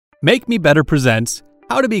Make Me Better presents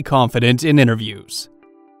How to Be Confident in Interviews.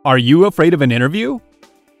 Are you afraid of an interview?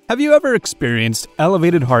 Have you ever experienced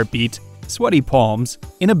elevated heartbeat, sweaty palms,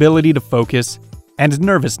 inability to focus, and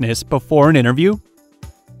nervousness before an interview?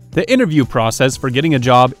 The interview process for getting a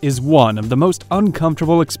job is one of the most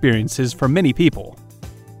uncomfortable experiences for many people.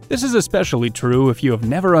 This is especially true if you have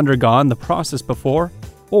never undergone the process before,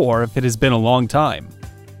 or if it has been a long time.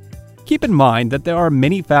 Keep in mind that there are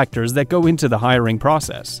many factors that go into the hiring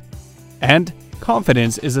process, and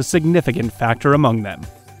confidence is a significant factor among them.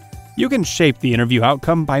 You can shape the interview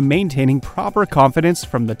outcome by maintaining proper confidence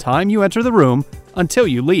from the time you enter the room until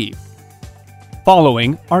you leave.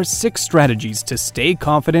 Following are 6 strategies to stay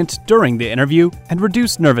confident during the interview and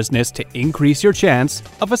reduce nervousness to increase your chance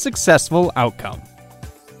of a successful outcome.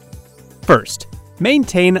 First,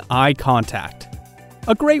 maintain eye contact.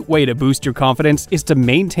 A great way to boost your confidence is to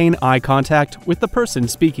maintain eye contact with the person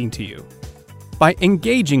speaking to you. By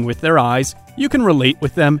engaging with their eyes, you can relate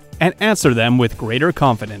with them and answer them with greater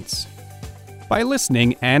confidence. By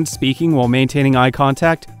listening and speaking while maintaining eye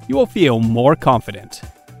contact, you will feel more confident.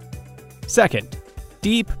 Second,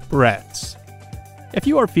 deep breaths. If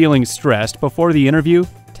you are feeling stressed before the interview,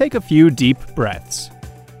 take a few deep breaths.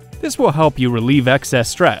 This will help you relieve excess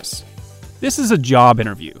stress. This is a job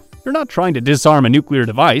interview. You're not trying to disarm a nuclear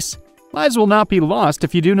device. Lives will not be lost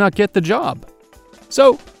if you do not get the job.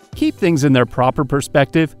 So, keep things in their proper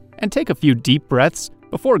perspective and take a few deep breaths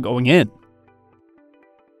before going in.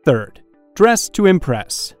 Third, dress to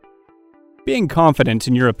impress. Being confident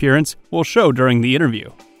in your appearance will show during the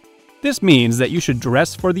interview. This means that you should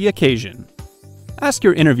dress for the occasion. Ask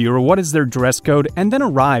your interviewer what is their dress code and then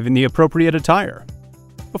arrive in the appropriate attire.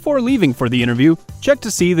 Before leaving for the interview, check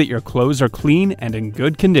to see that your clothes are clean and in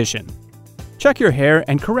good condition. Check your hair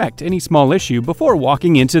and correct any small issue before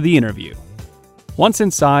walking into the interview. Once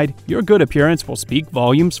inside, your good appearance will speak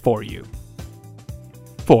volumes for you.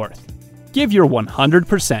 Fourth, give your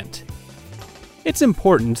 100%. It's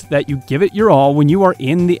important that you give it your all when you are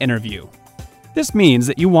in the interview. This means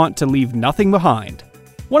that you want to leave nothing behind.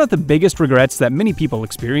 One of the biggest regrets that many people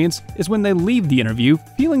experience is when they leave the interview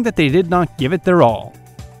feeling that they did not give it their all.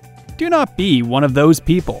 Do not be one of those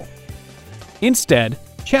people. Instead,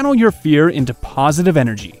 channel your fear into positive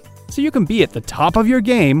energy so you can be at the top of your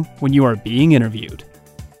game when you are being interviewed.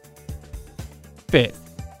 Fifth,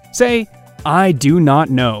 say, "I do not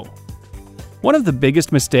know." One of the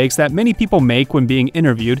biggest mistakes that many people make when being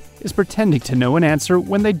interviewed is pretending to know an answer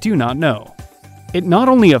when they do not know. It not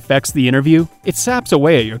only affects the interview, it saps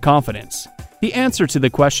away at your confidence. The answer to the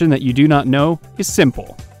question that you do not know is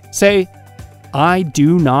simple. Say, "I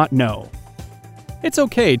do not know." It's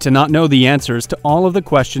okay to not know the answers to all of the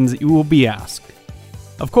questions that you will be asked.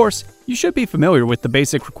 Of course, you should be familiar with the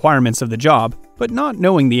basic requirements of the job, but not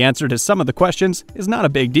knowing the answer to some of the questions is not a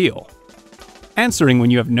big deal. Answering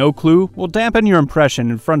when you have no clue will dampen your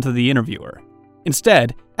impression in front of the interviewer.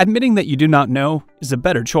 Instead, admitting that you do not know is a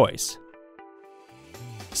better choice.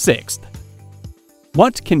 Sixth,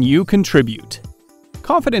 what can you contribute?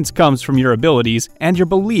 Confidence comes from your abilities and your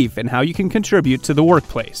belief in how you can contribute to the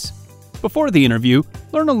workplace. Before the interview,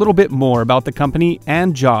 learn a little bit more about the company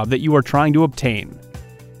and job that you are trying to obtain.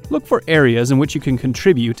 Look for areas in which you can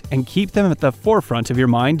contribute and keep them at the forefront of your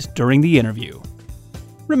mind during the interview.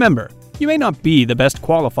 Remember, you may not be the best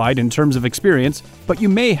qualified in terms of experience, but you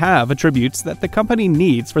may have attributes that the company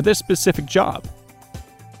needs for this specific job.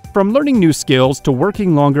 From learning new skills to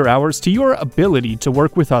working longer hours to your ability to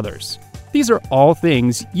work with others, these are all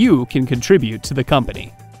things you can contribute to the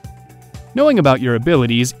company. Knowing about your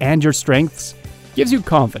abilities and your strengths gives you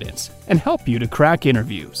confidence and help you to crack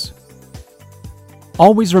interviews.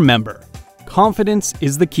 Always remember, confidence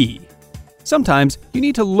is the key. Sometimes you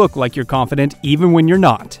need to look like you're confident even when you're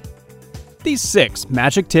not. These 6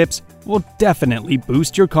 magic tips will definitely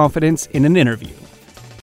boost your confidence in an interview.